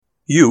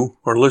You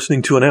are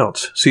listening to An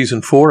Ounce,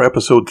 Season 4,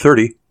 Episode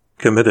 30,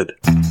 Committed.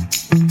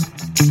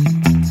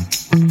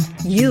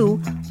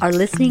 You are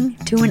listening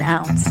to An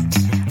Ounce,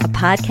 a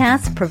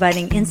podcast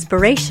providing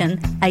inspiration,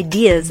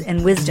 ideas,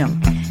 and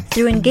wisdom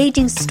through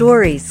engaging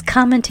stories,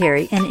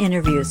 commentary, and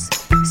interviews,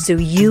 so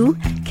you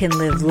can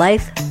live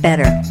life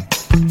better.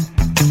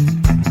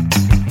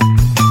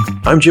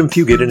 I'm Jim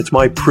Fugate, and it's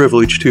my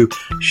privilege to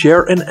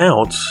share an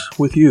ounce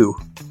with you.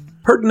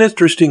 Heard an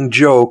interesting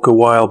joke a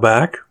while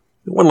back.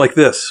 It went like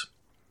this.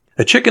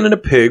 A chicken and a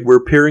pig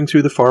were peering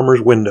through the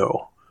farmer's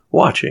window,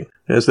 watching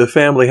as the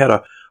family had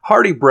a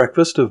hearty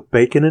breakfast of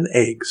bacon and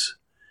eggs.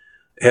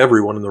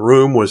 Everyone in the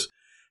room was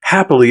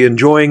happily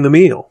enjoying the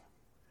meal.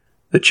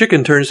 The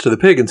chicken turns to the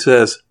pig and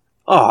says,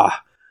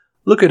 "Ah,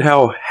 look at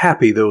how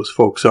happy those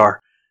folks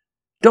are.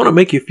 Don't it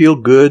make you feel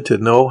good to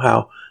know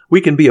how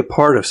we can be a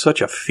part of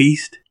such a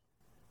feast?"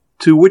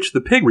 To which the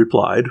pig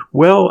replied,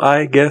 "Well,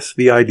 I guess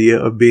the idea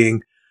of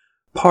being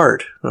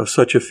part of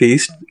such a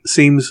feast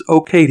seems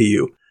okay to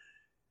you.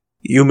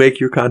 You make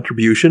your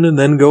contribution and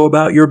then go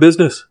about your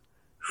business.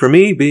 For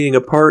me, being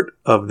a part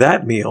of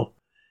that meal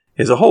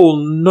is a whole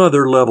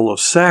nother level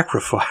of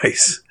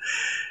sacrifice."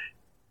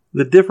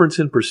 The difference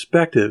in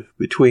perspective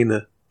between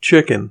the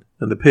chicken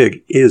and the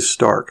pig is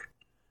stark.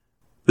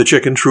 The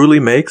chicken truly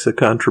makes a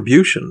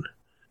contribution,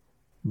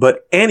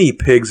 but any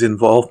pig's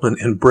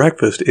involvement in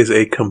breakfast is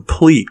a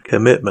complete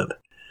commitment.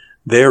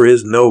 There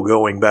is no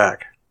going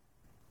back.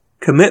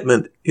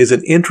 Commitment is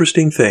an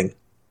interesting thing.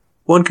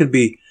 One can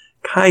be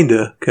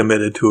kinda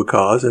committed to a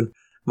cause and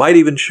might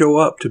even show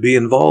up to be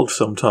involved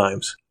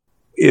sometimes,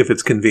 if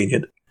it's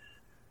convenient.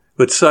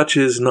 But such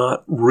is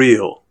not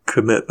real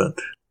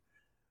commitment.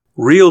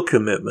 Real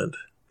commitment,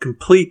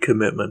 complete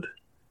commitment,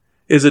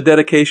 is a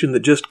dedication that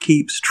just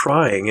keeps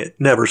trying. It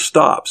never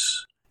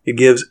stops. It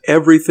gives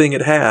everything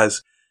it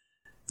has.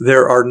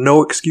 There are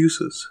no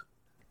excuses.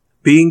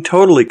 Being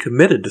totally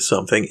committed to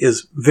something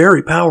is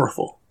very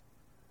powerful.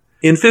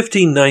 In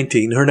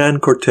 1519,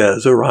 Hernan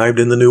Cortez arrived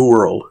in the New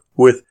World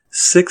with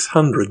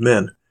 600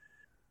 men.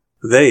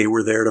 They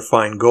were there to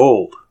find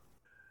gold.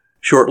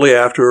 Shortly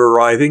after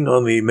arriving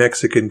on the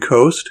Mexican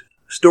coast,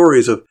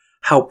 stories of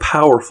how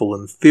powerful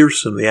and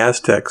fearsome the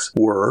Aztecs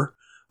were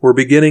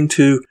beginning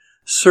to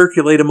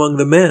circulate among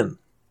the men.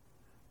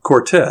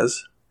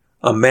 Cortez,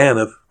 a man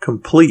of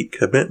complete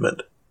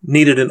commitment,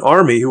 needed an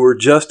army who were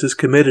just as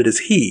committed as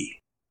he.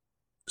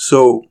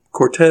 So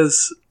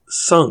Cortez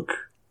sunk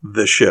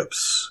the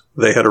ships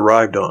they had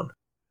arrived on.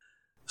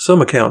 Some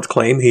accounts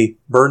claim he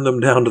burned them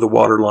down to the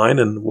waterline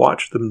and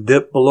watched them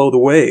dip below the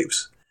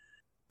waves.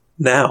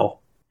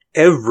 Now,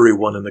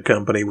 everyone in the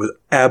company was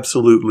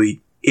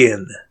absolutely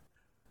in.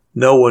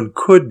 No one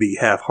could be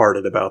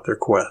half-hearted about their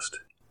quest.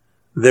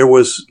 There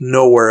was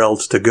nowhere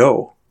else to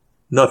go,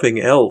 nothing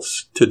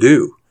else to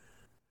do.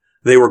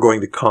 They were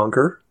going to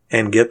conquer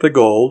and get the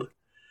gold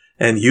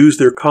and use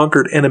their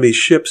conquered enemies'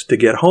 ships to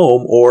get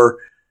home, or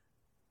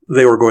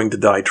they were going to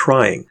die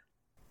trying.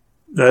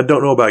 I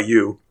don't know about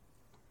you,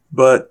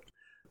 but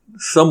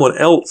someone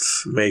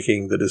else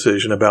making the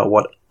decision about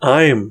what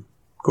I'm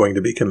going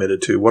to be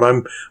committed to, what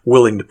I'm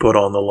willing to put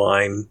on the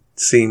line,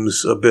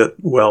 seems a bit,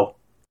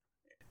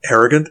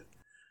 arrogant.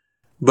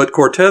 But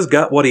Cortez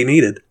got what he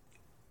needed,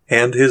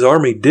 and his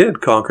army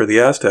did conquer the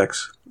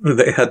Aztecs.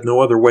 They had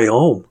no other way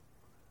home.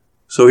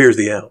 So here's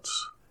the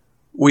ounce.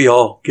 We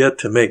all get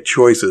to make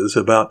choices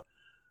about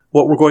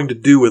what we're going to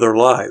do with our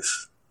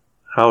lives,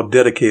 how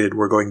dedicated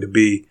we're going to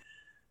be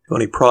to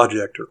any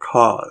project or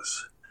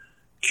cause.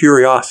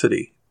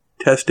 Curiosity,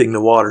 testing the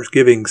waters,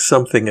 giving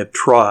something a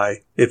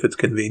try if it's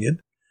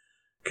convenient,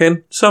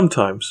 can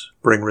sometimes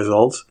bring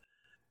results.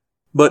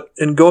 But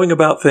in going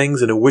about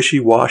things in a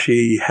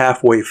wishy-washy,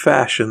 halfway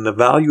fashion, the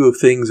value of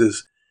things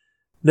is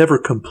never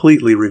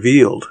completely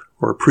revealed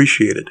or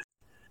appreciated.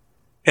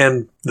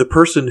 And the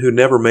person who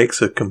never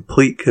makes a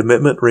complete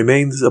commitment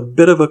remains a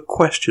bit of a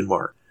question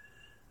mark.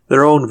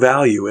 Their own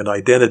value and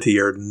identity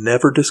are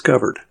never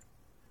discovered.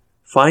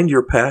 Find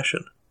your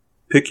passion.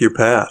 Pick your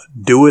path.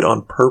 Do it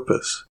on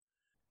purpose.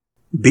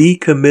 Be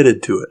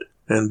committed to it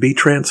and be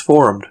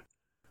transformed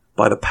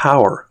by the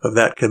power of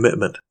that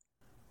commitment.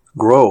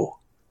 Grow.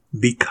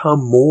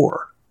 Become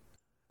more.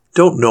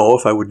 Don't know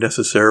if I would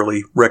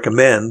necessarily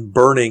recommend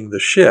burning the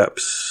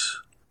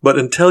ships, but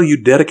until you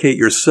dedicate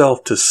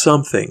yourself to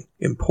something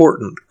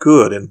important,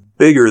 good, and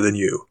bigger than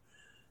you,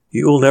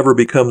 you will never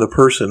become the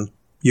person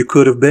you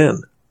could have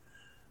been.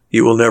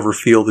 You will never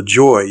feel the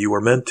joy you were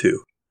meant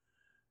to.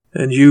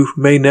 And you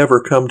may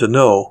never come to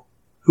know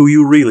who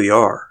you really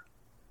are.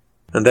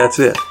 And that's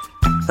it.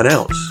 An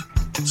ounce.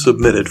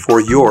 Submitted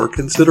for your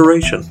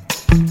consideration.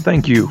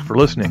 Thank you for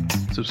listening,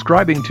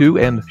 subscribing to,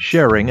 and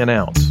sharing An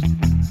Ounce.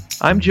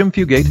 I'm Jim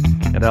Fugate,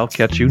 and I'll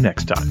catch you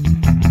next time.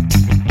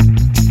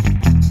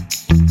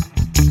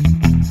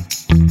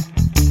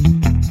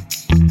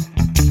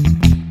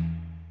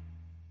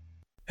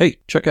 Hey,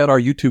 check out our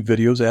YouTube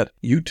videos at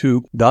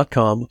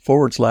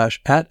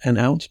youtube.com/@an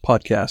ounce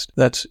podcast.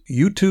 That's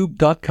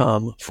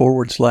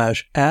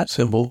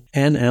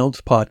youtube.com/@an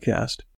ounce podcast.